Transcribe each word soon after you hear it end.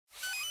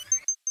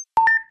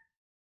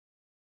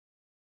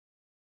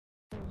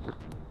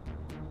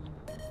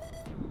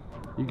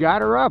You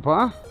got her up,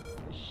 huh?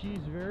 She's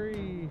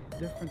very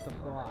different to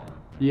fly.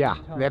 Yeah,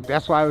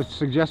 that's why I was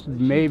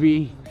suggesting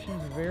maybe. She's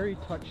very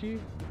touchy.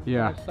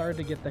 Yeah. I've started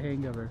to get the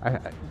hang of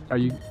her. Are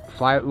you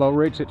fly at low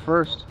rates at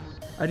first?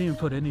 I didn't even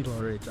put any low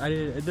rates.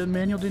 The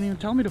manual didn't even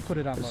tell me to put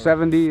it on low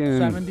 70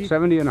 rates. and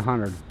 70 and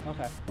 100.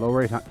 Okay. Low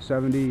rate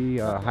 70,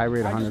 high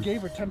rate 100. I just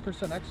gave her 10%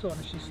 exo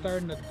and she's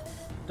starting to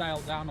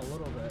dial down a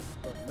little bit.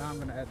 But now I'm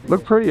gonna add.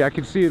 Look pretty. I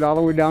can see it all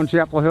the way down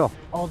Chapel Hill.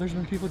 Oh, there's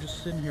been people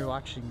just sitting here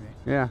watching me.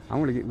 Yeah, now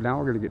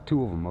we're gonna get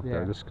 2 of them up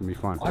there. This is gonna be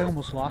fun. I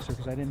almost lost her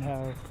because I didn't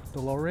have the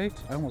low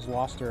rates. I almost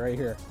lost her right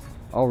here.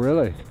 Oh,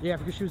 really? Yeah,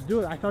 because she was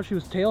doing. I thought she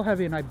was tail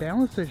heavy, and I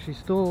balanced her. She's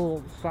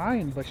still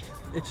fine, but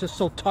it's just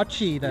so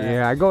touchy that.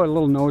 Yeah, I go a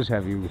little nose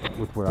heavy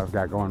with what I've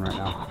got going right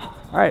now.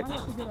 All right,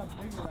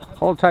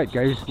 hold tight,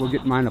 guys. We'll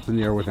get mine up in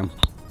the air with him.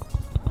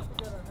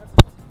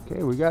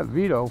 Okay, we got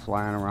Vito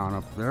flying around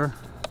up there.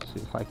 Let's see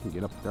if I can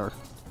get up there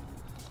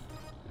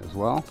as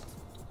well.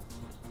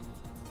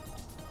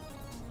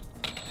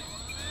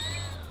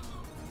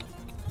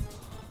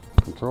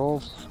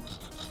 Controls.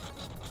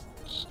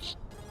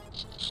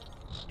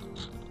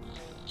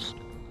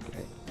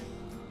 Okay,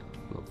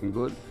 looking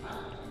good.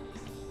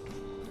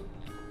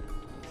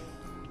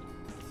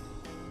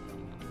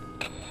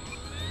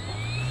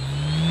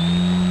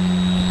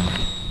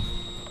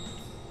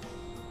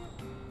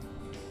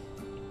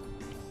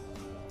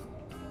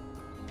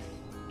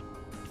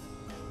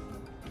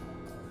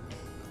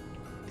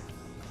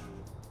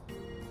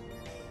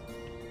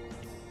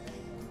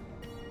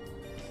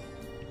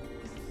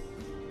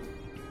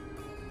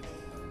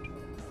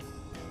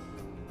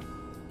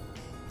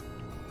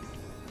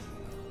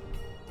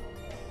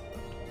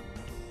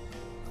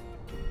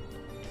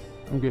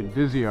 I'm getting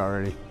dizzy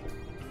already.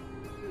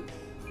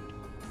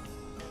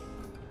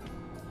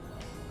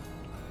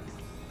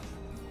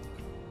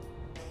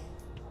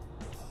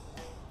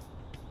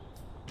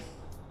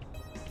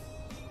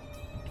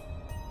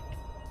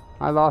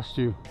 I lost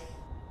you.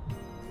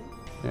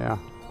 Yeah.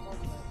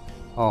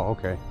 Oh,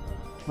 okay.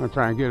 I'm gonna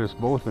try and get us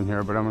both in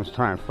here, but I'm gonna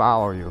try and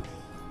follow you.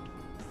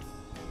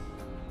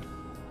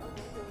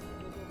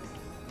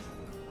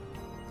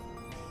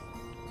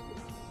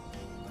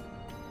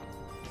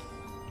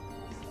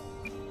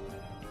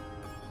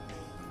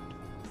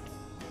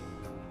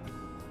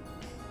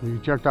 You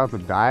checked out the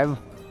dive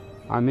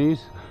on these?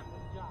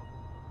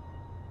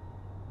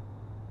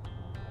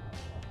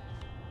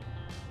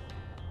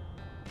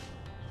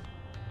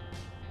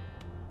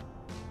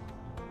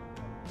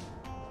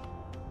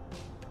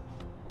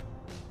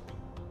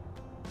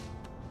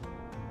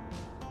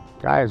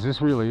 Guys,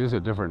 this really is a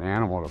different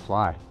animal to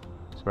fly,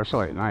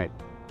 especially at night.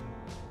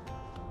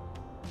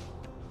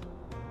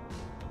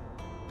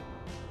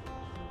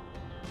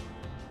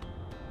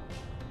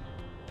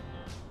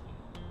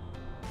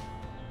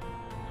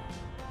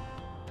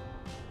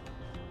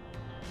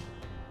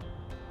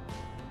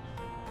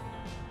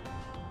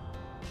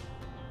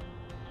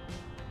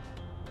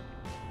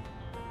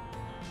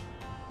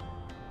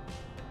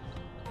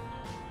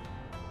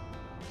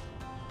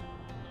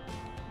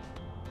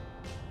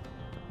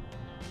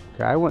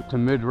 Okay, I went to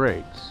mid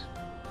rates.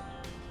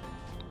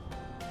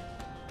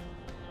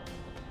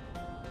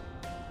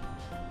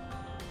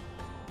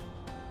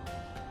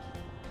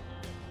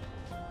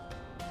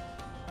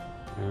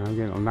 And I'm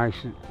getting a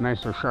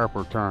nicer,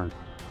 sharper turn.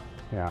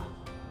 Yeah.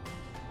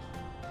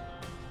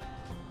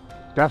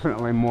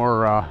 Definitely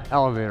more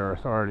elevator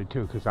authority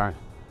too, because I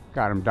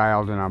got them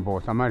dialed in on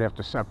both. I might have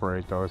to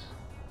separate those.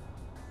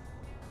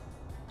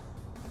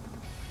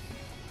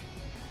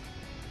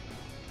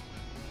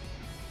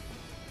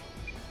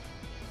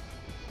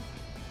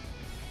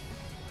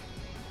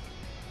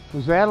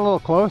 Was that a little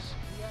close?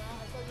 Yeah, I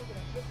thought you were gonna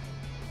hit me.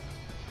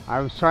 I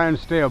was trying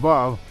to stay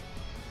above.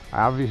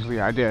 Obviously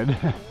I did.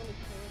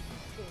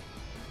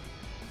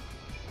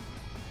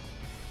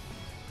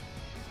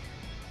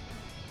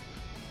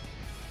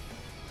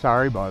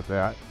 Sorry about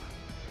that.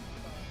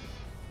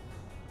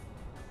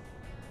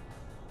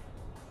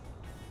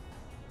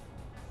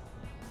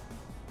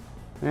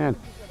 Man,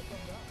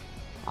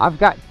 I've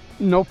got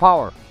no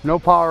power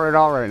at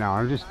all right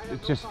now.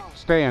 It's just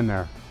staying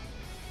there.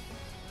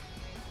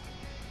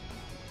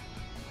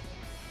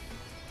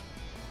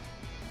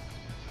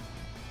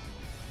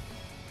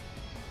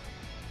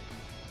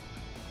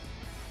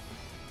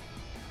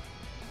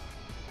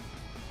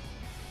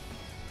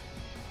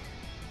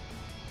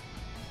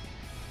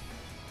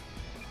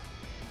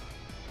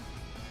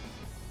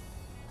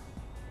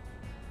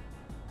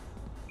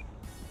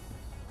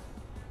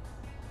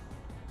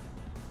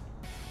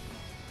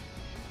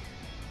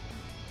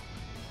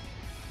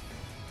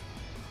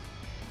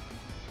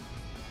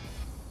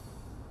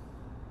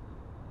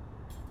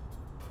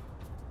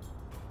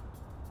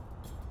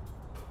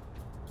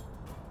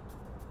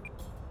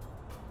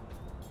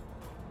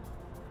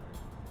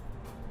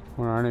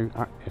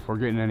 If we're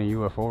getting any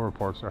UFO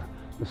reports,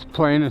 this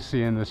plane is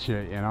seeing this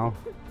shit, you know?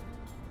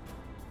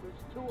 There's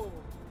 2 of them.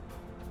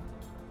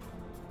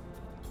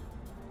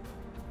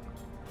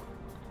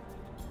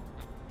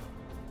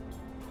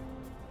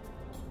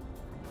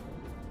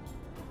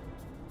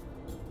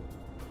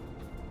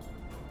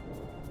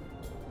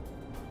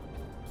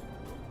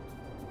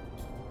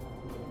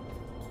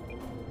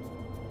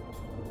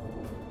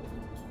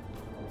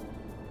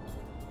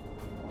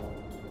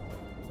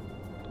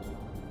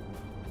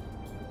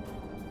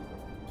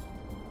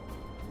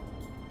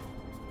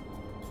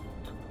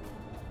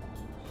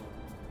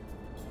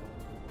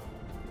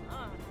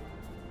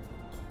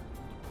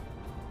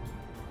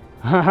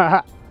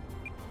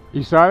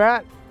 You saw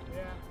that?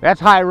 Yeah. That's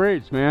high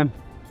rates, man.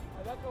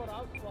 That's what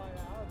I was flying at.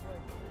 I was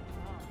like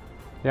freaking out.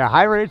 Yeah,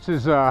 high rates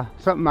is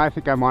something I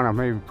think I want to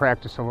maybe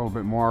practice a little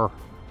bit more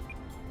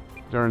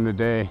during the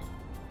day.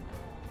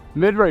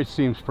 Mid rate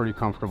seems pretty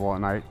comfortable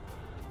at night.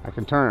 I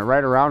can turn it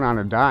right around on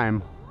a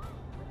dime.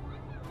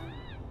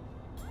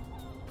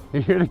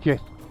 You hear the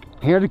kids?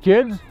 Hear the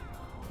kids?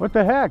 What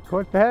the heck?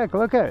 What the heck?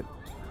 Look at it.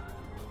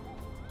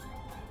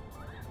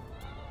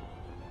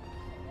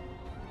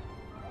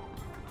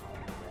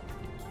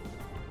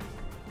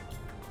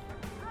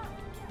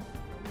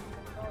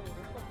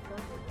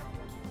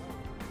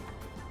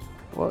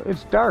 Well,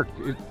 it's dark.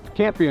 It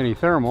can't be any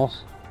thermals,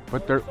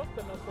 but there.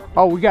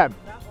 Oh, we got.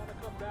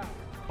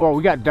 Well,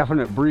 we got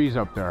definite breeze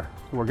up there.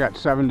 We got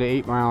 7 to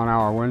 8 mile an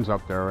hour winds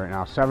up there right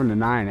now. 7 to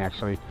 9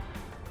 actually,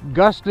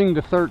 gusting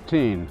to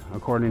 13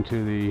 according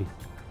to the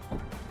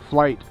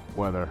flight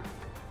weather.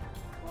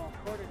 Well,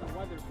 according to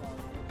weather blog,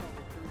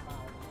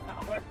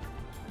 it's only 3 miles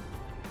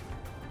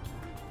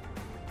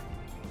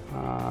an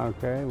hour.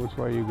 Okay, which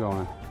way are you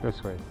going?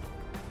 This way.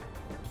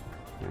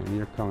 And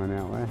you're coming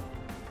that way.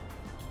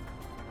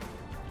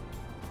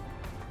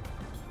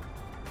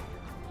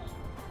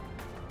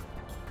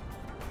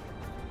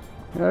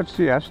 Yeah, let's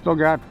see, I've still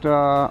got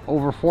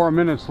over 4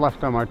 minutes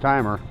left on my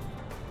timer.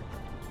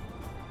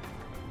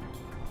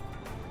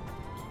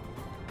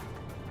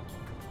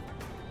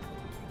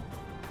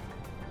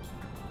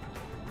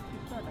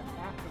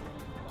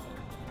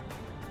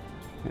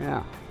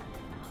 Yeah.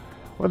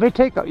 Well, they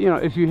take, you know,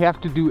 if you have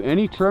to do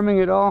any trimming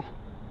at all,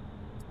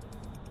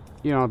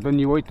 you know, then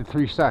you wait the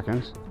 3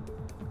 seconds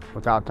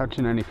without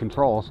touching any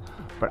controls.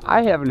 But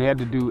I haven't had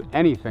to do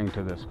anything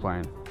to this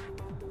plane.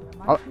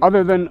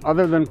 Other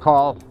than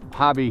call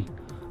Hobby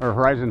or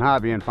Horizon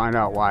Hobby and find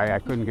out why I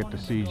couldn't get the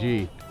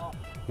CG,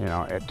 you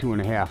know, at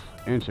 2.5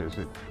 inches.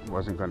 It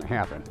wasn't going to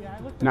happen.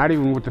 Not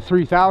even with the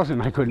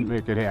 3000 I couldn't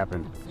make it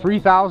happen.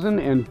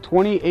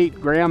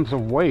 3,028 grams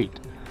of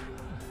weight,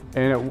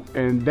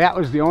 and that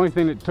was the only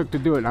thing it took to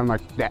do it. And I'm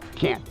like, that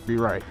can't be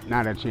right.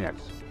 Not a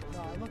chance.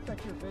 No, I looked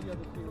at your video to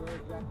see where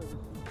exactly the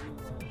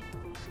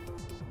CG was.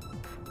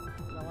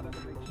 I wanted to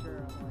make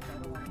sure. I'm like, I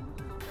don't want to lose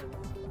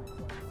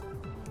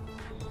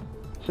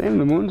this. Shame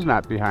the moon's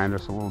not behind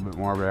us a little bit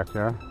more back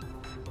there.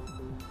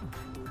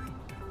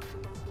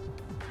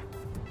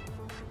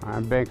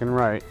 I'm banking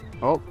right.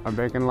 Oh, I'm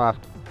banking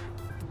left.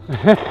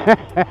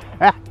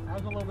 I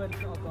was a little bit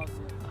above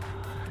you.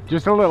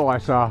 Just a little, I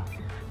saw. Yeah,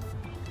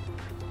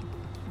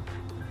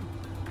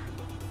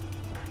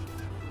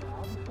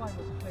 I'll be flying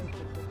with space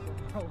if this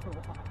thing for a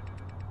while.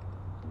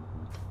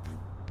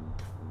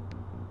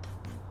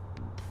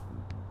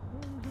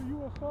 There's a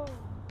UFO.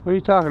 What are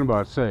you talking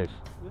about, safe?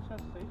 This has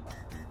safe on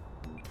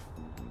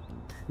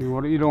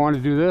it. You don't want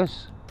to do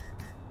this?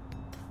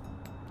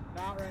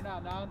 Not right now.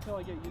 Not until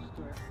I get used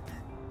to it.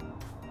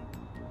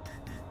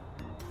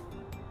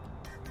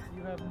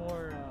 You have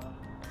more.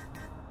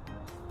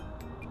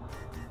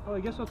 Oh, I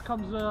guess what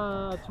comes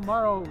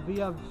tomorrow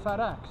via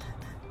FedEx?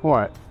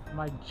 What?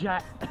 My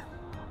jet.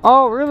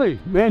 Oh, really?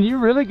 Man, you're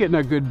really getting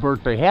a good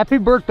birthday. Happy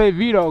birthday,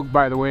 Vito,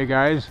 by the way,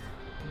 guys.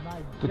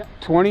 My The jet.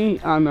 20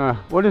 on the,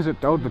 what is it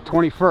though? The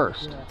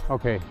 21st. Yeah.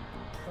 Okay,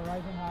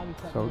 Horizon Hobby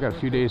sent so me we got a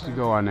few birthday days to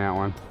go on that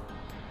one.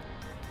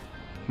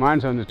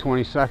 Mine's on the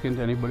 22nd.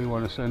 Anybody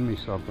want to send me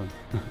something?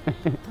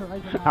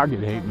 Horizon I'll Hobby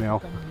get hate sent me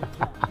mail.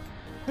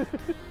 a jet.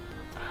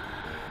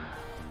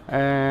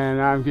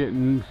 And I'm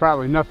getting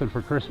probably nothing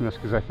for Christmas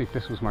because I think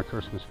this was my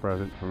Christmas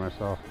present for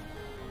myself.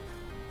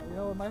 You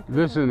know what my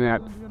This and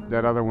Christmas present's gonna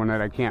that be? other one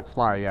that I can't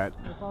fly yet.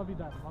 It'll probably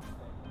be that Mustang.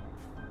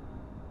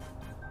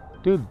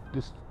 Dude,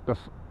 this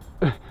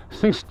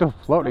thing's still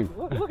floating.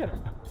 Look at her.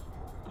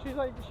 She's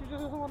like, she just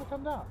doesn't want to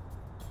come down.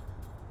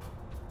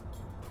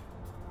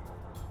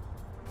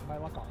 By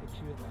luck, I'll hit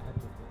you in the head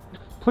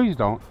with it. Please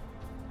don't.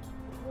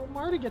 Well,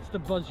 Marty gets to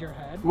buzz your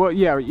head. Well,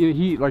 yeah,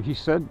 he like he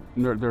said,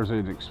 there's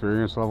an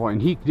experience level,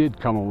 and he did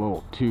come a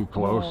little too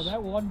close. Oh,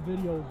 that one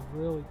video was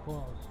really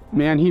close.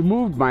 Man, he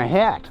moved my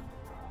hat.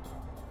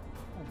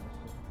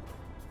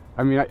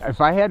 I mean, if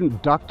I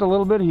hadn't ducked a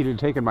little bit, he'd have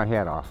taken my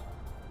hat off.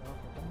 Okay,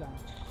 come down.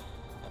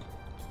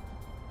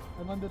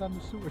 I landed on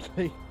the sewer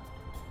thing.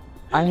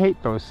 I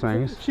hate those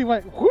things. She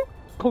went whoop,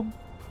 boom.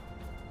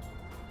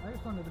 I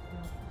just wanted to feel.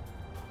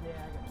 Yeah, I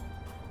got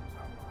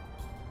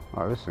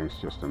it. Oh, this thing's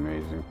just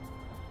amazing.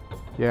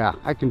 Yeah,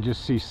 I can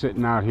just see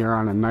sitting out here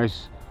on a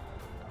nice,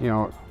 you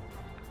know,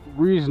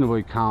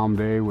 reasonably calm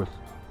day with,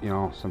 you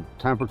know, some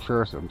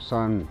temperature, some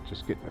sun,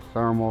 just getting the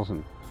thermals,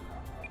 and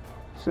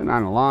sitting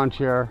on a lawn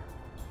chair.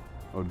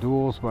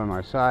 O'Doul's by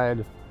my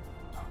side.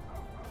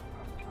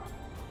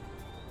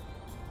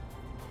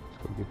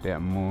 Let's go get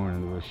that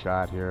moon into a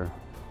shot here.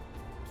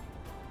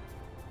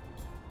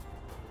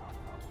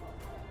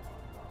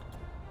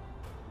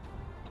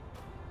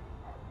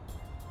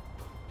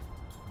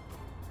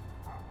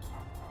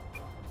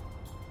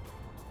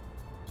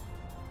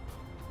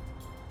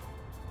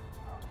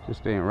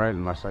 Just ain't right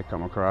unless I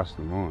come across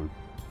the moon.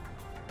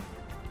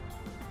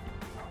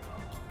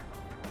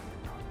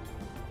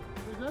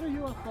 Is that a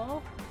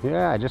UFO?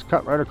 Yeah, I just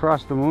cut right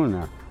across the moon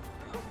there.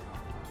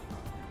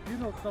 You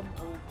know some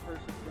old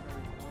person's gonna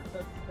record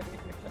us.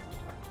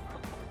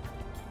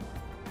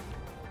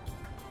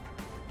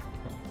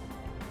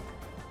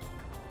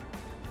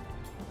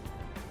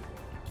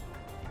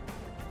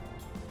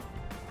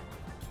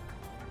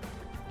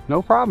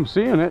 No problem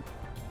seeing it.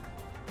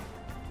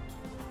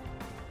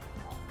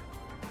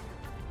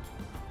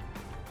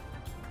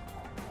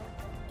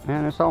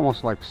 Man, it's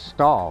almost like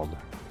stalled.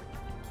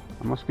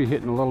 I must be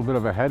hitting a little bit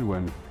of a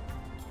headwind.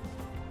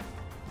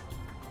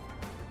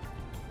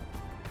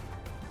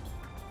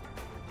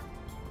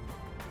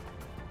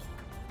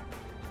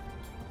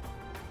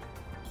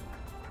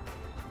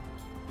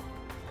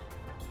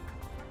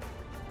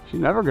 She's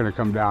never going to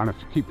come down if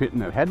you keep hitting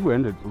that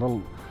headwind. It's a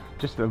little,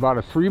 just about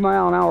a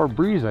 3-mile-an-hour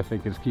breeze, I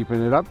think, is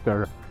keeping it up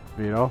there,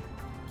 Vito.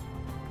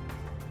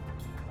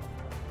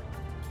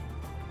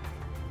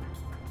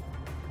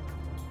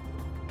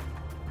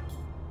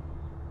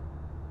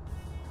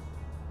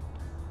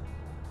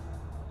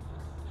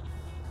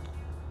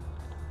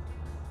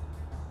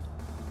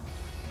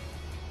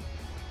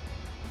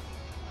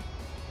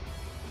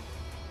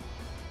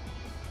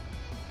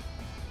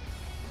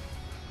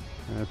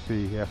 Let's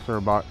see, after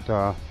about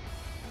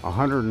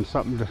 100 and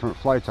something different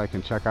flights, I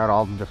can check out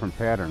all the different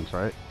patterns,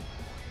 right?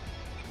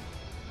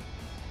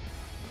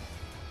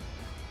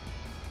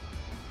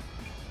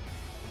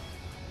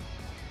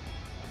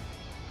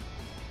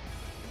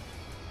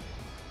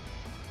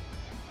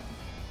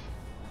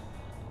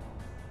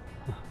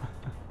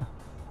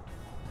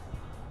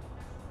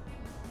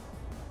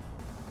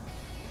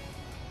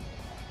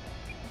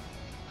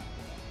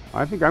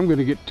 I think I'm going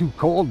to get too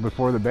cold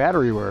before the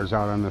battery wears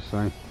out on this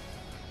thing.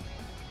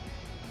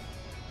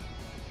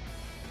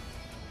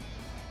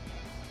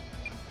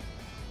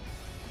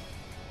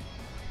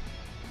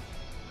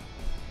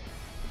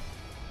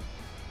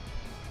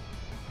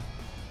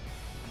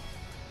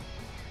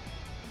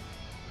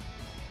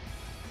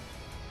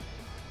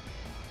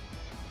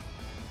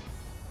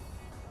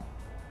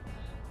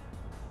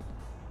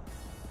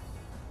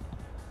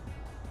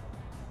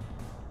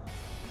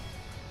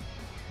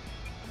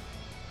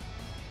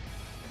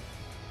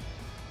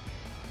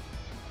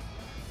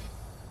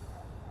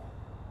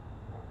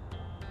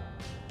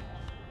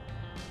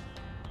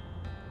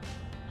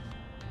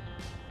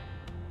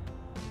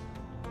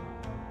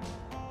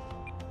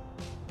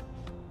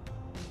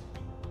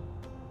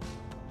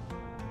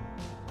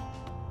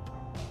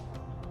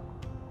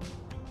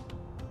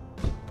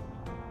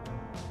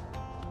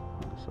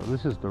 So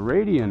this is the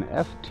Radian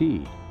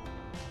FT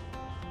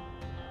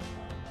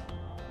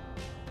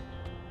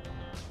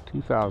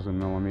 2000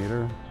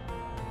 millimeter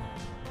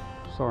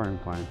soaring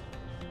plane.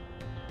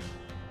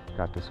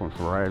 Got this one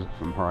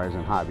from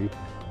Horizon Hobby.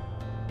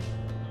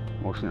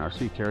 Motion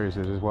RC carries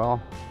it as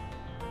well.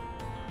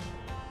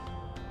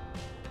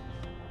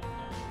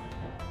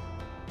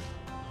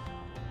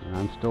 And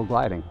I'm still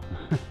gliding.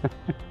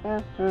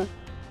 Alright,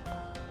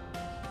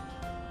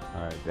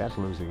 that's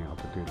losing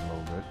altitude a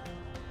little bit.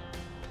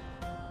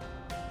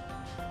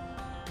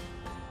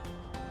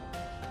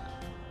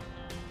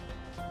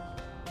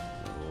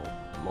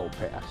 Low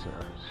pass there.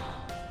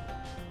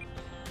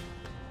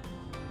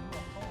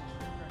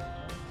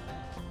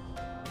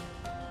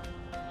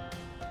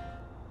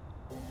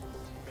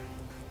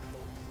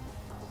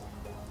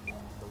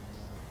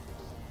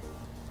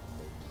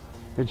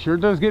 It sure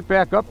does get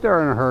back up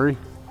there in a hurry.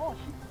 Oh,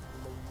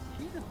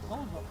 she just goes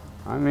up.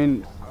 I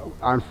mean,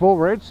 on full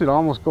rates it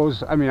almost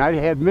goes, I mean, I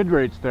had mid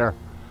rates there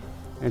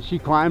and she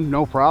climbed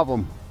no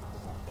problem.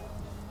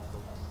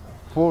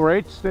 Full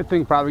rates, that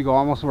thing probably go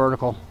almost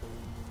vertical.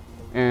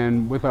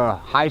 And with a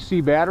high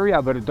C battery,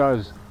 I bet it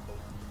does.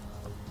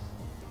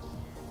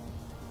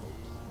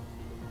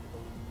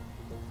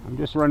 I'm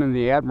just running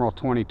the Admiral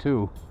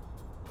 22.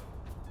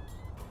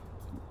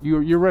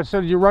 You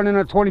said you're running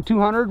a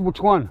 2200?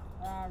 Which one?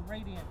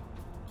 Radian,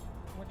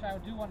 which I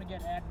do want to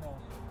get Admirals.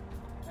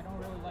 I don't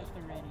really like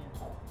the Radian.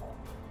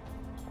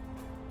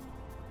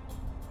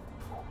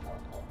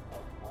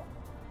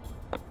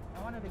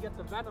 I wanted to get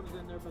the Venoms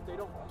in there, but they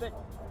don't fit.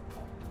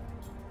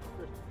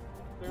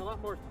 They're a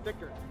lot more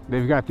thicker.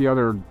 They've got the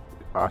other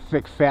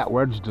thick fat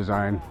wedge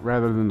design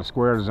rather than the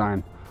square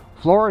design.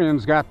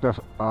 Florian's got the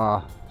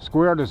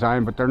square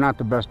design, but they're not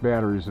the best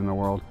batteries in the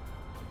world.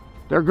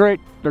 They're great.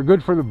 They're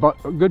good for the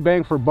good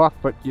bang for buck,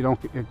 but you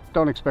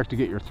don't expect to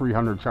get your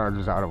 300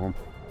 charges out of them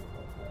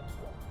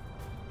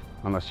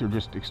unless you're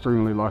just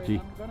extremely lucky.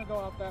 I'm gonna go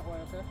out that way,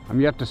 okay? I'm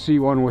yet to see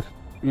one with,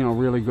 you know,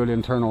 really good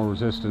internal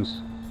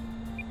resistance.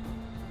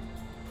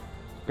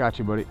 Got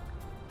you, buddy.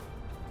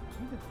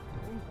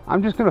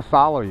 I'm just gonna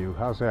follow you.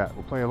 How's that?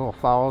 We'll play a little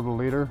follow the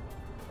leader.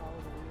 Follow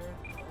the leader.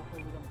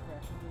 Hopefully we don't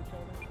crash into each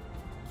other.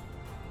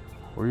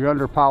 Well, you're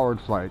under powered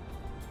flight,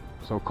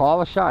 so call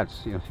the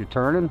shots. You know, if you're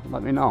turning,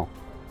 let me know.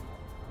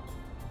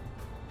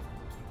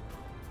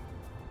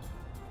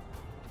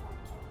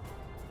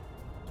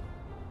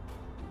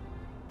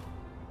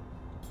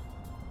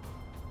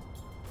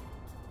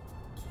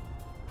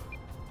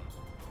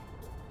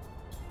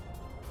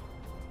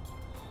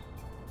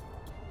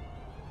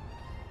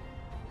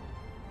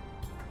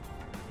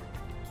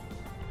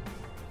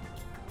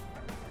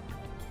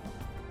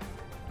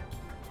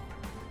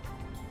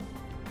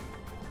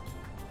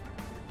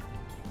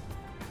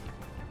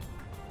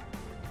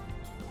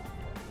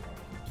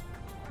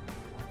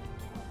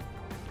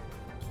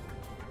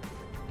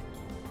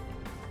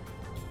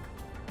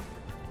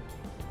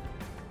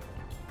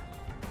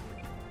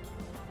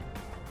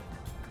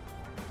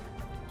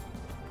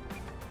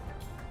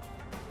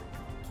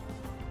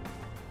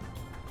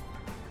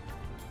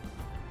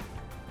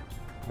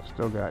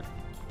 Still got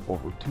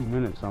over 2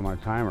 minutes on my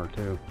timer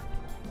too.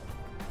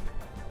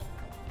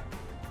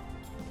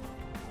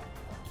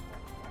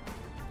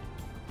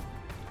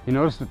 You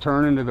notice the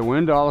turn into the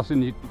wind, all of a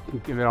sudden you can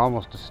give it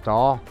almost a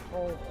stall.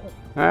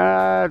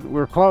 Oh.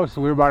 We're close,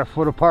 we were about a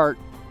foot apart.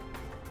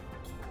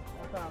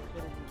 I thought I was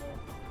hitting you there.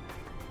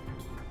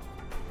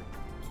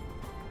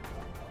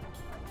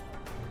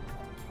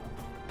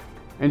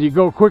 And you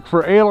go quick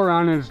for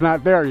aileron and it's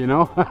not there, you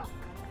know? I know,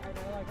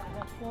 like I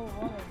have slow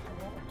runners who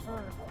won't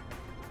turn.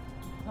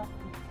 You have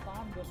to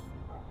respond them.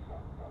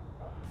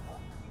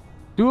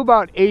 Do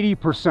about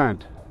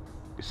 80%.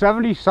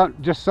 70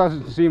 just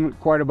doesn't seem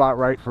quite about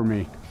right for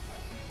me.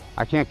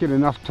 I can't get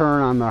enough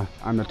turn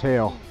on the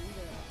tail.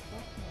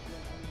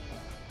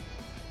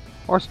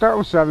 Or start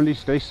with 70,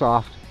 stay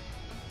soft.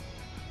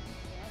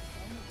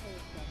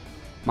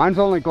 Mine's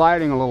only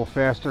gliding a little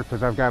faster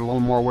because I've got a little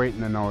more weight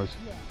in the nose.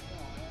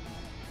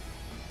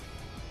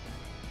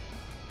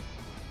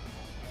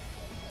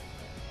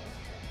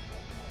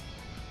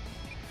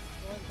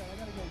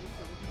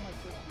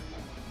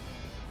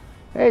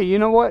 Hey, you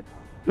know what?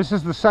 This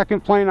is the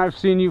second plane I've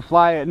seen you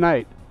fly at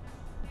night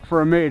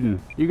for a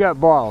maiden. You got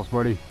balls,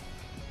 buddy.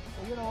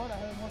 Well, you know what? I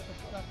have more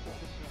success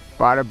with this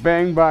one. Bada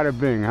bang, bada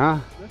bing, huh?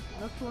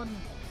 This one,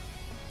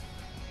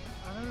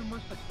 I'm having more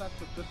success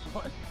with this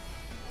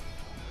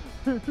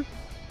one.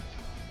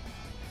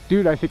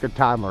 Dude, I think a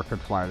toddler could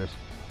fly this.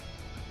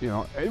 You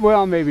know,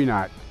 well, maybe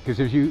not. Because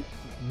if you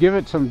give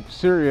it some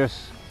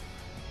serious...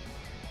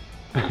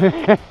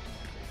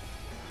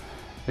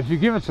 if you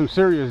give it some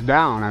serious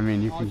down, I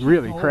mean, you can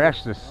really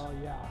crash this. Oh,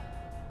 yeah.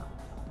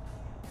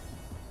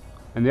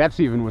 And that's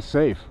even with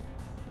safe.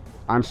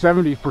 On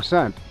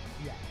 70%,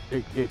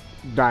 Yeah. it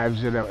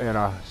dives at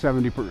a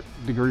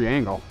 70-degree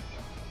angle.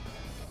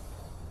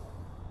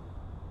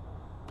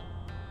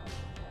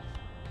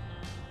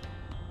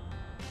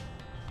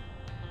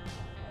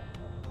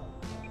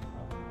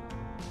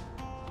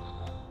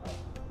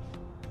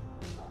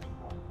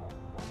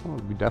 Well, we'll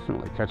be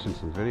definitely catching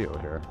some video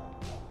here.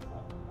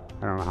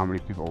 I don't know how many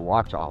people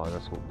watch all of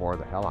this. Will bore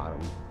the hell out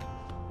of them.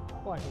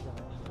 Well, I think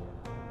that actually.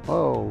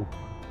 Whoa.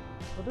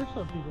 But there's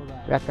some people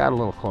That got a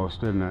little close,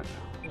 didn't it?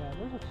 Yeah,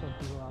 there's some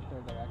people out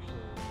there that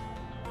actually.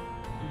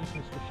 You just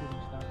miss the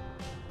shooting stuff.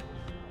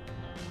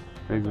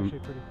 It's actually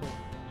pretty cool.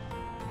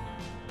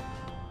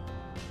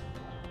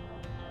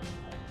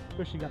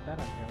 Wish you got that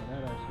on camera.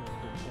 That actually was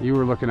pretty cool. You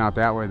were looking out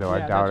that way, though.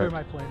 Yeah, I doubt that's it.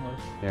 where my plane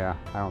was. Yeah,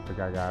 I don't think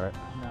I got it.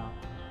 No.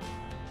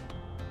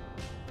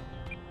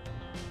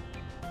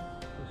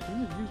 As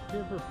soon as you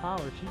give her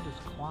power, she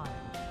just climbs.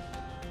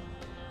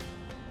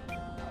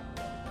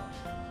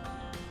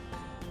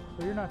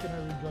 So you're not going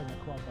to rejoin the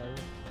club, are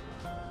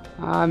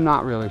you? I'm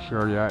not really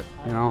sure yet,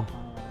 you know.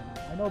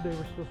 I know they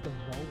were supposed to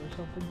vote or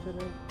something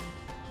today.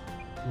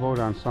 Vote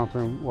on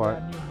something, what?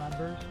 Yeah, new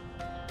members,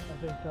 I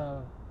think,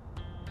 for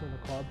the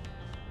club.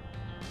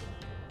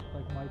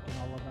 Like Mike and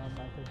all of them, I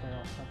think they're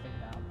all stepping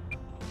down.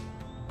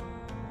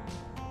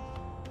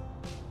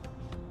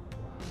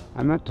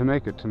 I meant to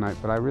make it tonight,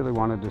 but I really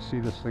wanted to see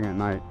this thing at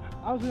night.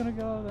 I was gonna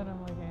go, then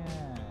I'm like,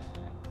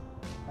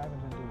 I haven't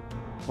been doing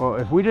it. Well,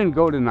 if we didn't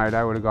go tonight,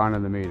 I would have gone to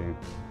the meeting.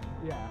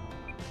 Yeah.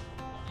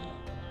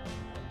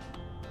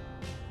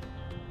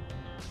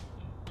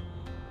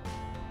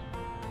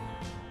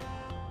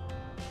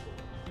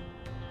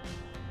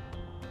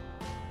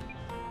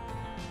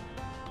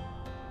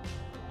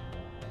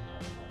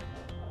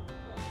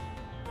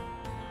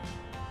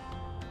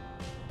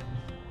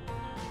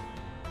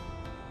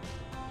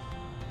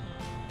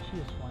 She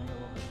is flying a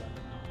little bit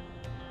better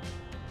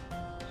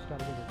now. Just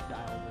gotta get it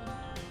dialed in.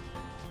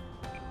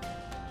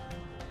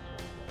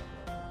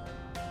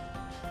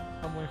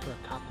 I'm waiting for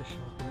a cop to show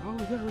up here. Oh,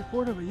 we got a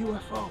report of a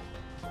UFO.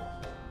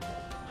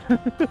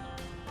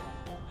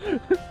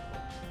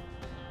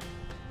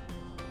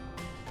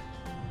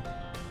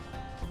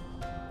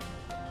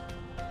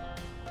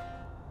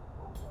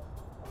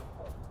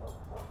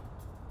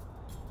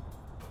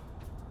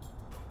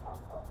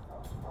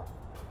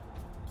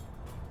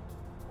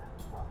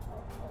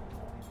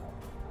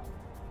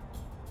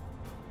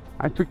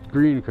 I picked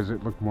green because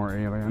it looked more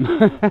alien.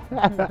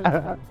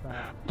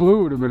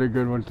 Blue would have been a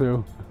good one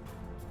too.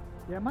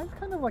 Yeah, mine's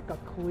kind of like a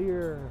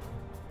clear.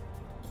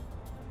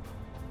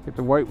 Get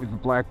the white with the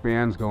black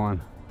bands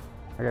going.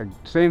 I got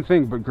same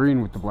thing but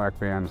green with the black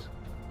bands.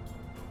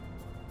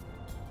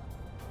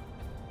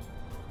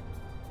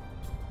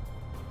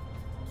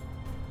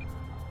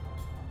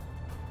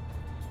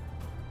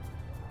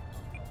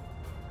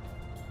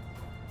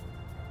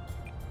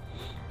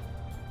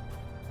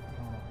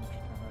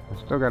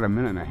 I still got a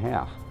minute and a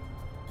half.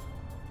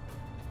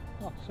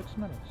 Oh, 6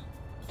 minutes.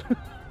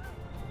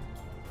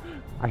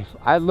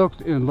 I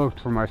looked and looked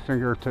for my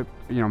fingertip,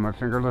 you know, my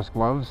fingerless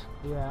gloves,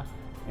 Yeah.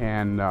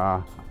 and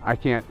I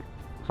can't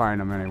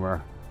find them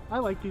anywhere. I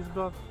like these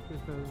gloves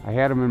because I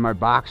had them in my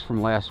box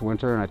from last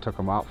winter, and I took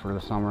them out for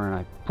the summer, and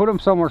I put them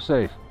somewhere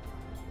safe,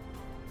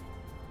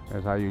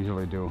 as I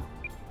usually do.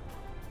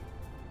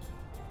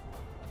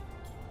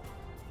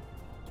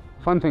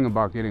 Fun thing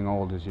about getting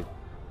old is you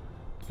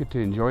Get to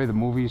enjoy the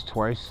movies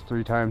twice,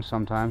 3 times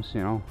sometimes,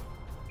 you know.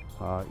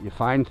 You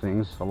find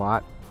things a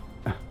lot.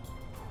 And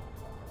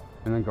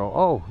then go,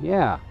 oh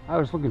yeah, I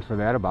was looking for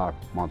that about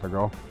a month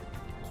ago.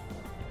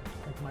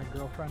 Like my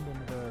girlfriend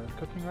and the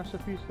cooking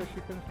recipes that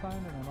she couldn't find,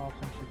 and then all of a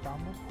sudden she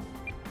found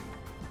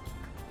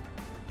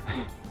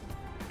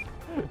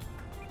them.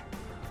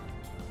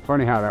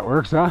 Funny how that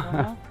works, huh?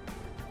 Uh-huh.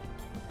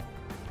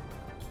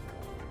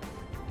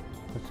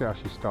 Let's see how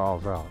she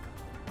stalls out.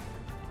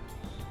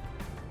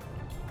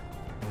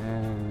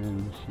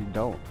 And she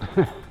don't.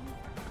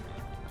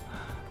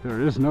 There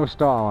is no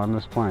stall on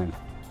this plane.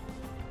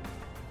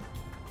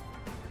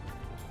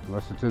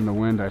 Unless it's in the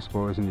wind, I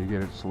suppose, and you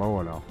get it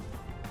slow enough.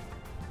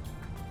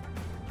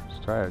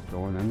 Let's try it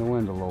going in the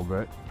wind a little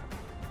bit.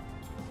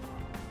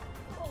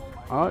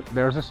 Oh,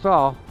 there's a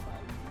stall.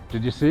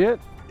 Did you see it?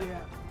 Yeah.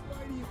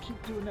 Why do you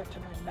keep doing that to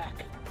my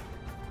neck?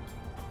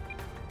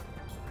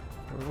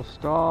 A little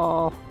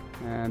stall,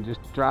 and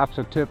just drops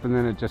a tip, and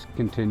then it just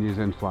continues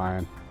in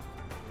flying.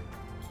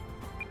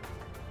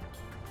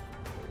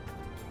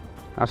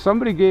 Now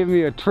somebody gave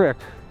me a trick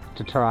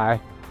to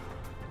try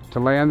to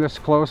land this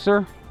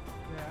closer.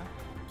 Yeah.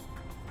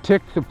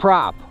 Tick the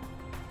prop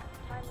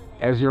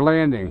as you're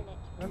landing,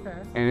 Okay.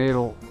 and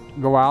it'll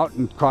go out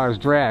and cause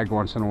drag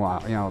once in a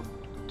while. You know,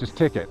 just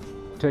tick it.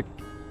 Tick,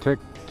 tick,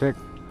 tick.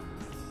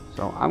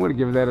 So I'm going to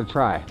give that a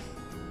try.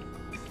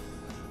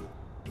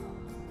 Yeah,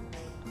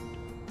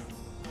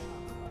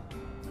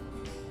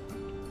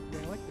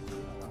 I like the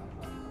green a lot.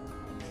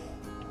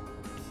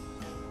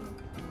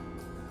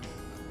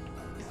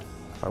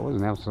 If I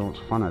wasn't having so much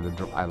fun,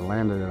 I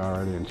landed it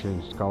already and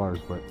changed colors,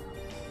 but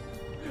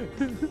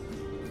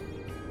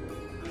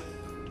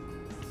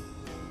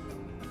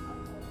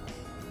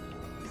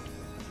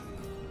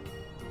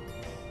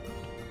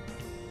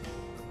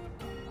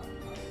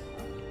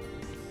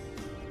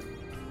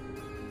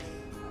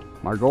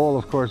my goal,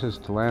 of course, is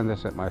to land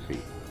this at my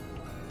feet.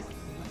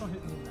 Just don't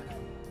hit me in the head.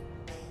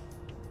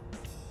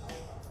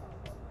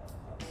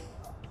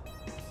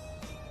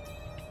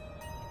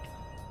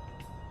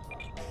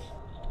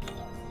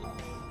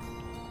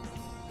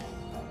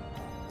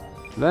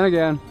 Then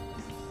again,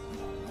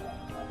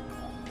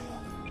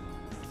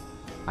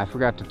 I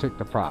forgot to tick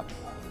the prop.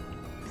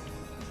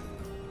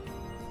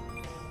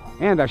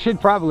 And I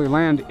should probably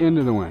land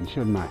into the wind,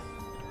 shouldn't I?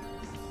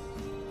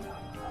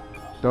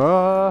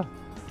 Duh!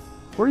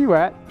 Where are you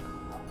at?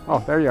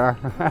 Oh, there you are.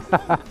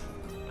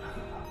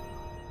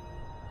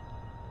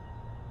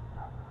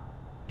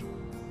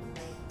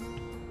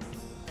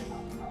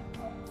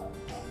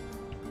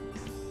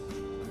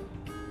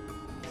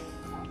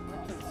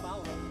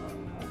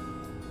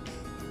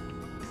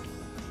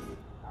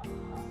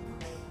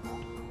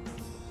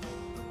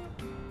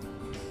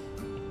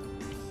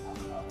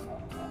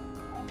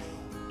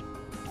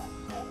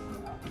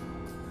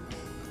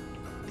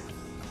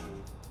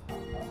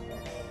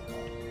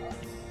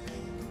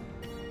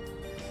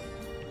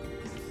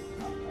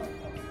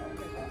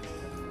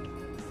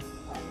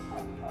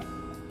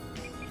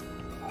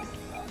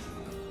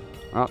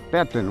 Oh,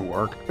 that didn't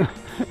work.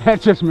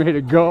 That just made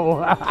it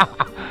go.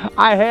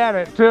 I had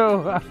it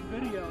too. I'm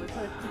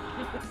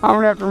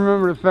gonna have to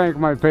remember to thank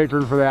my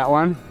patron for that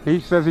one. He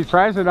says he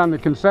tries it on the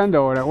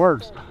Consendo and it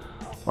works.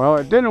 Well,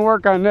 it didn't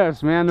work on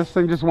this, man. This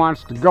thing just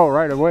wants to go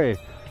right away.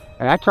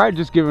 And I tried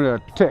just giving it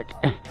a tick.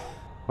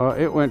 Well,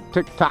 it went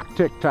tick-tock,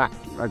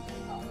 like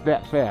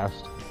that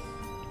fast.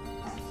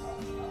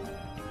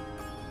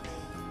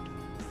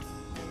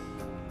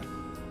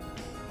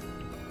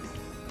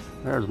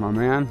 There's my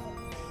man.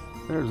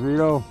 There's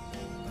Vito.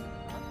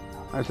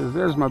 I says,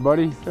 there's my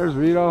buddy. There's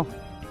Vito.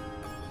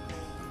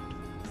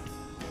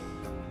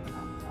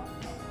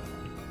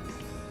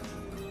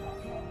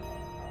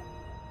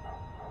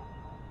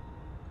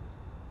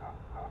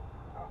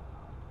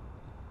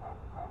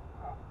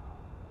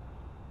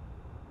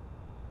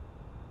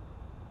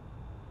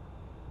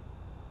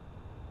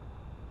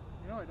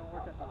 You know I don't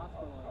work at the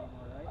hospital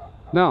anymore, right?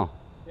 No.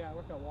 Yeah, I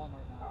work at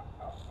Walmart now.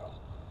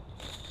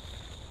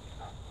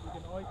 You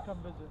can always come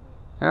visit me.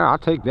 Yeah, I'll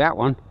take that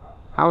one.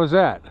 How was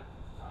that?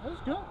 That was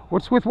good.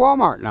 What's with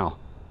Walmart now?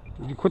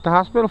 Did you quit the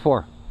hospital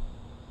for?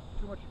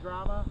 Too much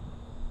drama.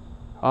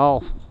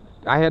 Oh,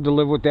 I had to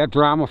live with that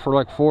drama for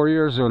like 4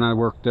 years when I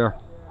worked there.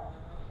 Yeah,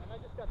 and I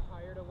just got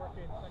tired of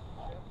working second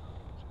shift.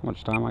 How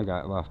much time I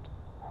got left?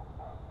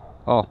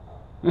 Oh,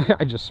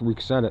 I just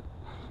reset it.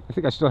 I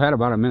think I still had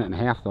about a minute and a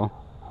half though.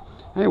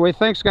 Anyway,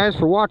 thanks guys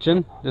for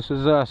watching. This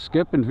is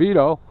Skip and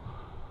Vito.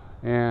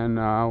 And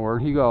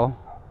where'd he go?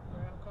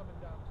 Yeah, I'm coming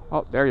down too.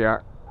 Oh, there you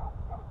are.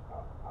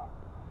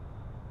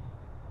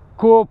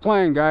 Cool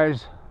plane,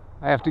 guys.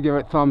 I have to give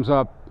it thumbs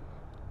up.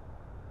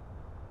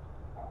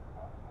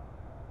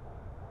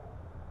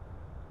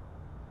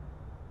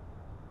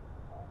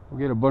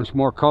 We'll get a bunch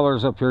more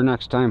colors up here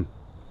next time.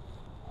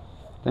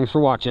 Thanks for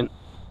watching.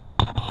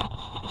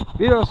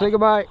 Vito, say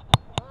goodbye.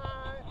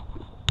 Bye.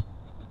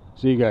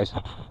 See you guys.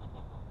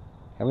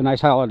 Have a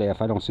nice holiday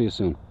if I don't see you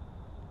soon.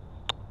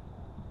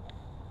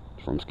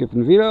 From Skip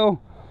and Vito,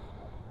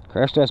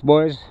 Crash Test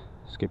Boys,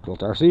 Skip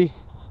Built RC,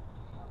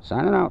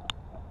 signing out.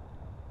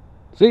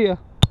 See ya.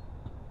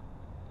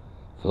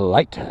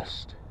 Flight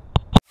test.